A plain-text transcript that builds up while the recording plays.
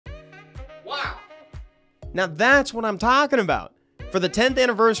Wow. Now that's what I'm talking about. For the 10th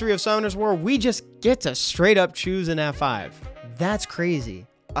anniversary of Summoners War, we just get to straight up choose an F5. That's crazy.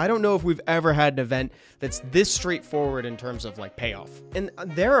 I don't know if we've ever had an event that's this straightforward in terms of like payoff. And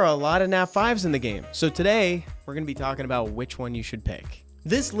there are a lot of F5s in the game. So today we're going to be talking about which one you should pick.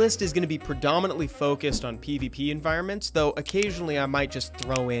 This list is going to be predominantly focused on PvP environments, though occasionally I might just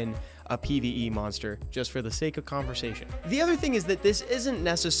throw in a PvE monster just for the sake of conversation. The other thing is that this isn't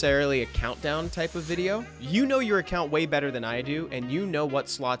necessarily a countdown type of video. You know your account way better than I do, and you know what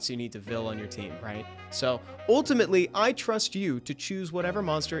slots you need to fill on your team, right? So ultimately, I trust you to choose whatever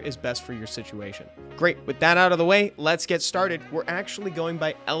monster is best for your situation. Great, with that out of the way, let's get started. We're actually going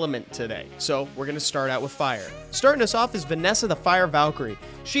by element today, so we're gonna start out with fire. Starting us off is Vanessa the Fire Valkyrie.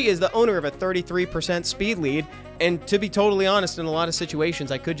 She is the owner of a 33% speed lead, and to be totally honest, in a lot of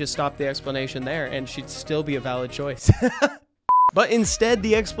situations, I could just stop the explanation there and she'd still be a valid choice. But instead,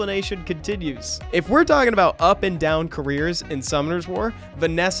 the explanation continues. If we're talking about up and down careers in Summoners War,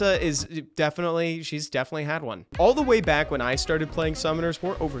 Vanessa is she's definitely had one. All the way back when I started playing Summoners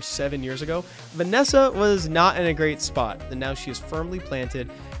War over 7 years ago, Vanessa was not in a great spot, and now she is firmly planted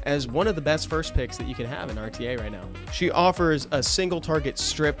as one of the best first picks that you can have in RTA right now. She offers a single target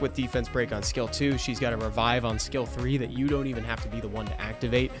strip with defense break on skill 2. She's got a revive on skill 3 that you don't even have to be the one to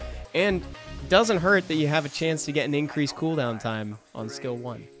activate. And doesn't hurt that you have a chance to get an increased cooldown time on skill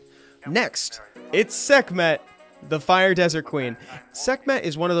 1. Next, it's Sekhmet, the Fire Desert Queen. Sekhmet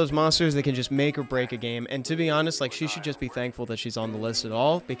is one of those monsters that can just make or break a game, and to be honest, like, she should just be thankful that she's on the list at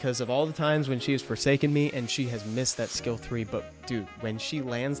all because of all the times when she has forsaken me and she has missed that skill 3. But dude, when she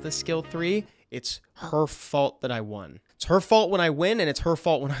lands the skill 3, it's her fault that I won. It's her fault when I win, and it's her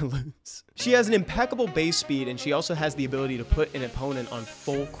fault when I lose. She has an impeccable base speed, and she also has the ability to put an opponent on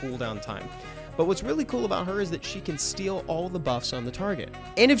full cooldown time. But what's really cool about her is that she can steal all the buffs on the target.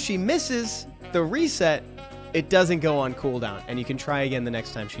 And if she misses the reset, it doesn't go on cooldown, and you can try again the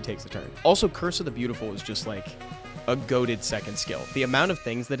next time she takes a turn. Also, Curse of the Beautiful is just like a goated second skill. The amount of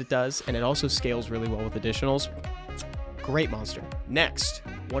things that it does, and it also scales really well with additionals. Great monster. Next,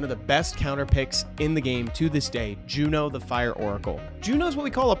 one of the best counter picks in the game to this day, Juno the Fire Oracle. Juno is what we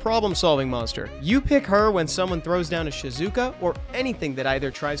call a problem-solving monster. You pick her when someone throws down a Shizuka or anything that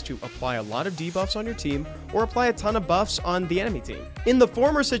either tries to apply a lot of debuffs on your team or apply a ton of buffs on the enemy team. In the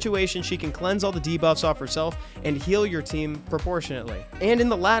former situation, she can cleanse all the debuffs off herself and heal your team proportionately. And in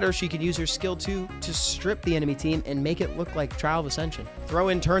the latter, she can use her skill 2 to strip the enemy team and make it look like Trial of Ascension. Throw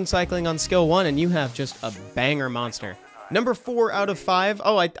in turn cycling on skill 1 and you have just a banger monster. Number 4 out of 5.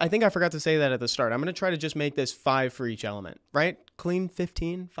 Oh, I think I forgot to say that at the start. I'm going to try to just make this 5 for each element, right? Clean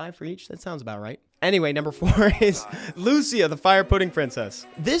 15, 5 for each. That sounds about right. Anyway, number 4 is Lucia, the Fire Pudding Princess.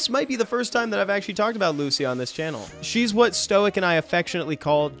 This might be the first time that I've actually talked about Lucia on this channel. She's what Stoic and I affectionately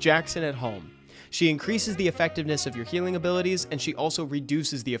call Jackson at home. She increases the effectiveness of your healing abilities, and she also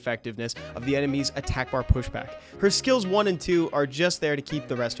reduces the effectiveness of the enemy's attack bar pushback. Her skills 1 and 2 are just there to keep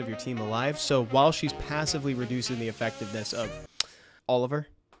the rest of your team alive, so while she's passively reducing the effectiveness of Oliver,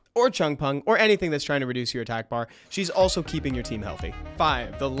 or Chung Pung, or anything that's trying to reduce your attack bar, she's also keeping your team healthy.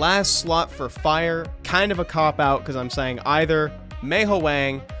 5, the last slot for fire, kind of a cop-out because I'm saying either Mei Ho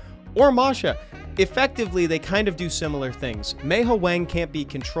Wang or Masha. Effectively, they kind of do similar things. Mei Ho Wang can't be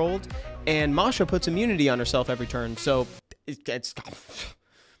controlled, and Masha puts immunity on herself every turn, so it's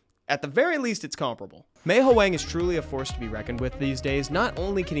at the very least, it's comparable. Mei Ho Wang is truly a force to be reckoned with these days. Not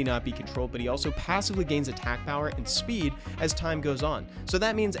only can he not be controlled, but he also passively gains attack power and speed as time goes on. So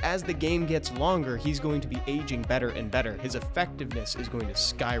that means as the game gets longer, he's going to be aging better and better. His effectiveness is going to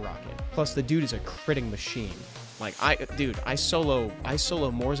skyrocket. Plus, the dude is a critting machine. Like, I solo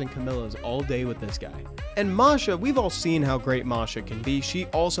Moors and Camillas all day with this guy. And Masha, we've all seen how great Masha can be. She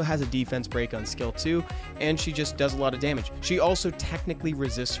also has a defense break on skill 2, and she just does a lot of damage. She also technically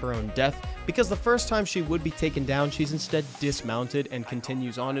resists her own death, because the first time she would be taken down, she's instead dismounted and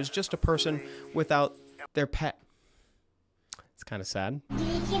continues on as just a person without their pet. It's kind of sad.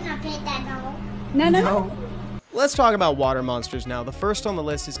 You cannot play that, No. Let's talk about water monsters now. The first on the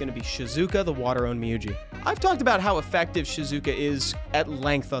list is going to be Shizuka, the water-owned Miyuji. I've talked about how effective Shizuka is at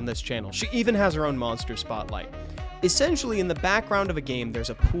length on this channel. She even has her own monster spotlight. Essentially, in the background of a game,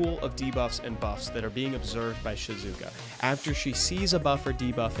 there's a pool of debuffs and buffs that are being observed by Shizuka. After she sees a buff or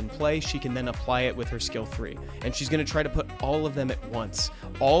debuff in play, she can then apply it with her skill 3. And she's going to try to put all of them at once.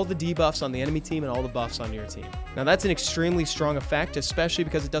 All the debuffs on the enemy team and all the buffs on your team. Now, that's an extremely strong effect, especially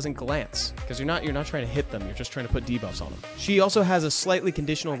because it doesn't glance. Because you're not trying to hit them, you're just trying to put debuffs on them. She also has a slightly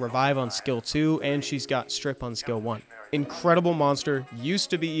conditional revive on skill 2, and she's got strip on skill 1. Incredible monster, used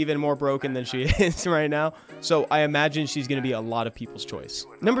to be even more broken than she is right now, so I imagine she's going to be a lot of people's choice.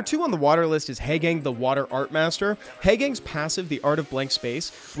 Number 2 on the water list is Hagang, the Water Art Master. Hagang's passive, the Art of Blank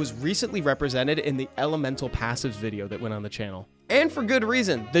Space, was recently represented in the Elemental Passives video that went on the channel. And for good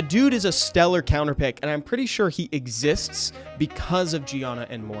reason. The dude is a stellar counterpick, and I'm pretty sure he exists because of Gianna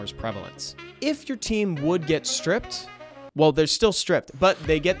and Moore's prevalence. If your team would get stripped, well, they're still stripped, but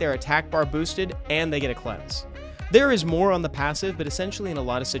they get their attack bar boosted and they get a cleanse. There is more on the passive, but essentially in a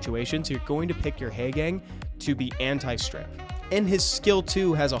lot of situations, you're going to pick your Hagang to be anti-strip. And his skill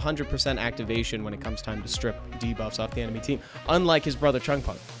 2 has 100% activation when it comes time to strip debuffs off the enemy team, unlike his brother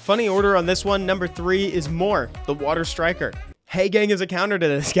Chungpung. Funny order on this one, number 3 is Moore, the Water Striker. Hagang is a counter to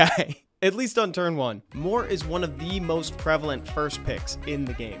this guy. At least on turn 1. Moore is one of the most prevalent first picks in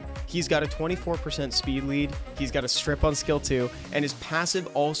the game. He's got a 24% speed lead, he's got a strip on skill 2, and his passive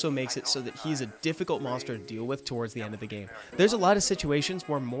also makes it so that he's a difficult monster to deal with towards the end of the game. There's a lot of situations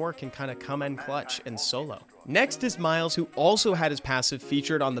where Moore can kind of come in clutch and solo. Next is Miles, who also had his passive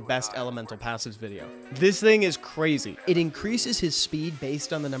featured on the Best Elemental Passives video. This thing is crazy. It increases his speed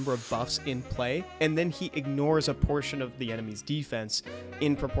based on the number of buffs in play, and then he ignores a portion of the enemy's defense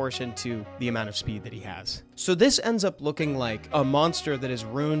in proportion to the amount of speed that he has. So this ends up looking like a monster that is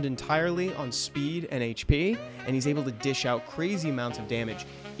ruined entirely on speed and HP, and he's able to dish out crazy amounts of damage,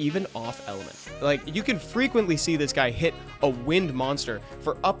 even off element. Like, you can frequently see this guy hit a wind monster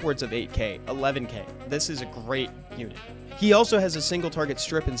for upwards of 8k, 11k. This is a great unit. He also has a single target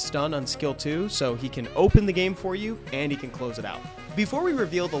strip and stun on skill 2, so he can open the game for you and he can close it out. Before we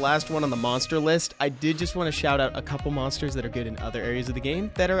reveal the last one on the monster list, I did just want to shout out a couple monsters that are good in other areas of the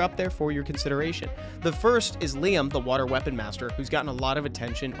game that are up there for your consideration. The first is Liam, the Water Weapon Master, who's gotten a lot of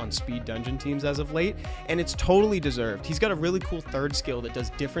attention on speed dungeon teams as of late, and it's totally deserved. He's got a really cool third skill that does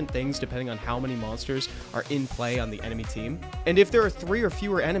different things depending on how many monsters are in play on the enemy team. And if there are 3 or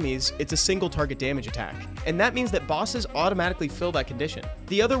fewer enemies, it's a single target damage attack. And that means that bosses automatically fill that condition.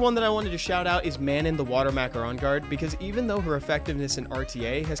 The other one that I wanted to shout out is Manon, the Water Macaron Guard, because even though her effectiveness in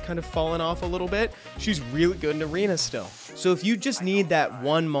RTA has kind of fallen off a little bit, she's really good in arena still. So if you just need that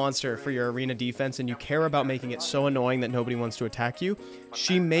one monster for your arena defense and you care about making it so annoying that nobody wants to attack you,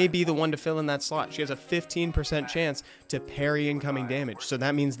 she may be the one to fill in that slot. She has a 15% chance to parry incoming damage. So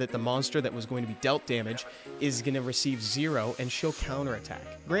that means that the monster that was going to be dealt damage is going to receive 0 and she'll counterattack.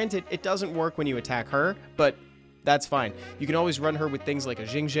 Granted, it doesn't work when you attack her, but that's fine. You can always run her with things like a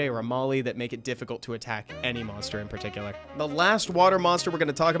Jingzhe or a Molly that make it difficult to attack any monster in particular. The last water monster we're going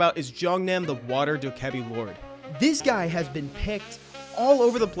to talk about is Jongnam, the Water Dokebi Lord. This guy has been picked all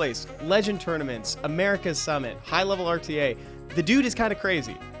over the place. Legend tournaments, America's Summit, high-level RTA. The dude is kind of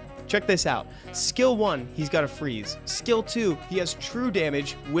crazy. Check this out. Skill 1, he's got a freeze. Skill 2, he has true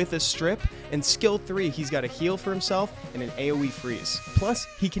damage with a strip. And skill 3, he's got a heal for himself and an AoE freeze. Plus,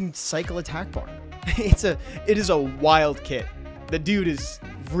 he can cycle attack bar. It is a wild kit. The dude is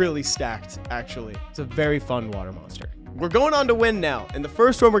really stacked, actually. It's a very fun water monster. We're going on to win now, and the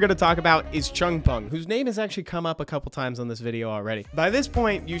first one we're going to talk about is Chungpung, whose name has actually come up a couple times on this video already. By this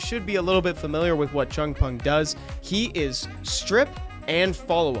point, you should be a little bit familiar with what Chungpung does. He is strip and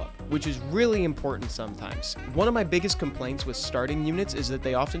follow-up, which is really important sometimes. One of my biggest complaints with starting units is that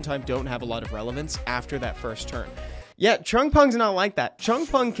they oftentimes don't have a lot of relevance after that first turn. Yeah, Chungpung's not like that.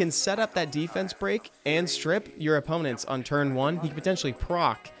 Chungpung can set up that defense break and strip your opponents on turn 1. He can potentially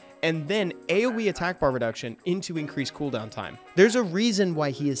proc, and then AoE attack bar reduction into increased cooldown time. There's a reason why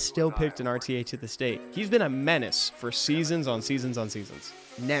he is still picked in RTA to this date. He's been a menace for seasons on seasons on seasons.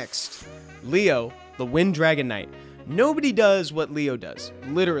 Next, Leo, the Wind Dragon Knight. Nobody does what Leo does.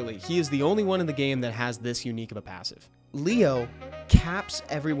 Literally, he is the only one in the game that has this unique of a passive. Leo caps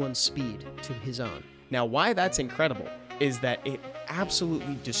everyone's speed to his own. Now, why that's incredible is that it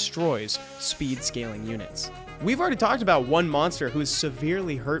absolutely destroys speed scaling units. We've already talked about one monster who is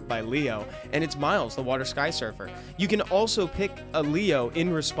severely hurt by Leo, and it's Miles, the Water Sky Surfer. You can also pick a Leo in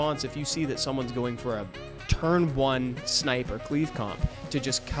response if you see that someone's going for a turn 1 snipe or cleave comp to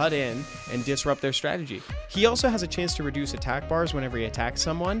just cut in and disrupt their strategy. He also has a chance to reduce attack bars whenever he attacks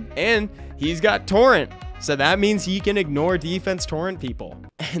someone, and he's got Torrent. So that means he can ignore defense torrent people.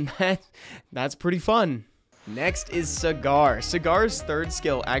 And that's pretty fun. Next is Cigar. Cigar's third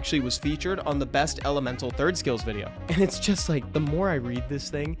skill actually was featured on the Best Elemental Third Skills video. And it's just like, the more I read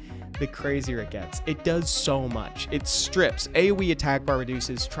this thing, the crazier it gets. It does so much. It strips, AoE attack bar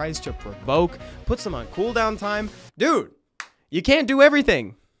reduces, tries to provoke, puts them on cooldown time. Dude, you can't do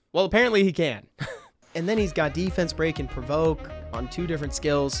everything. Well, apparently he can. And then he's got defense break and provoke on 2 different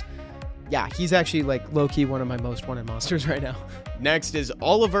skills. Yeah, he's actually like low-key one of my most wanted monsters right now. Next is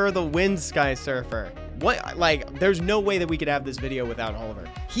Oliver, the Wind Sky Surfer. What, like, there's no way that we could have this video without Oliver.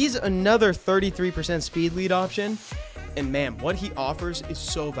 He's another 33% speed lead option. And man, what he offers is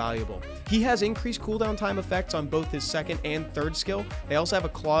so valuable. He has increased cooldown time effects on both his second and third skill. They also have a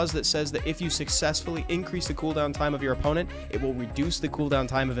clause that says that if you successfully increase the cooldown time of your opponent, it will reduce the cooldown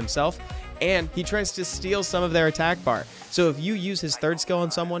time of himself. And he tries to steal some of their attack bar. So if you use his third skill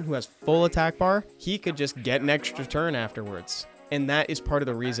on someone who has full attack bar, he could just get an extra turn afterwards. And that is part of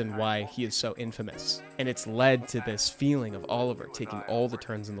the reason why he is so infamous. And it's led to this feeling of Oliver taking all the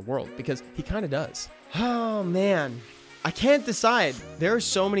turns in the world, because he kind of does. Oh man. I can't decide. There are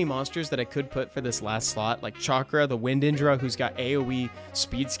so many monsters that I could put for this last slot, like Chakra, the Wind Indra, who's got AoE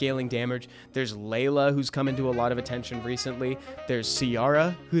speed scaling damage. There's Layla, who's come into a lot of attention recently. There's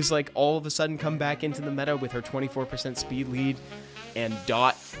Ciara, who's like all of a sudden come back into the meta with her 24% speed lead, and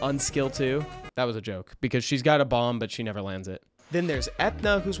Dot on skill 2. That was a joke, because she's got a bomb, but she never lands it. Then there's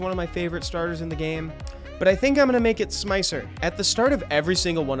Ethna, who's one of my favorite starters in the game. But I think I'm going to make it Smicer. At the start of every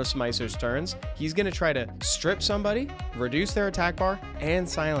single one of Smicer's turns, he's going to try to strip somebody, reduce their attack bar, and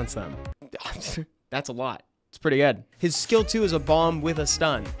silence them. That's a lot. It's pretty good. His skill 2 is a bomb with a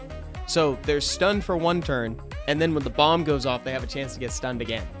stun. So they're stunned for 1 turn, and then when the bomb goes off, they have a chance to get stunned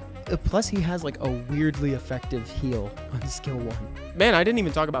again. Plus, he has like a weirdly effective heal on skill 1. Man, I didn't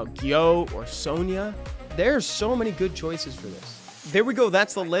even talk about Gyo or Sonya. There's so many good choices for this. There we go,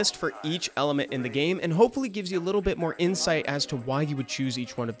 that's the list for each element in the game, and hopefully gives you a little bit more insight as to why you would choose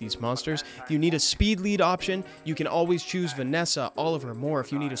each one of these monsters. If you need a speed lead option, you can always choose Vanessa, Oliver, Moore.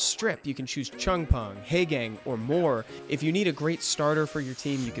 If you need a strip, you can choose Chungpung, Haegang, or Moore. If you need a great starter for your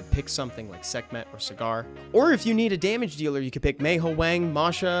team, you could pick something like Sekhmet or Cigar. Or if you need a damage dealer, you could pick Meiho Wang,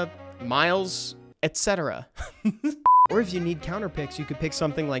 Masha, Miles, etc. Or if you need counter picks, you could pick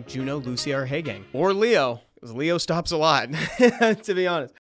something like Juno, Lucia, or Haegang. Or Leo, because Leo stops a lot, to be honest.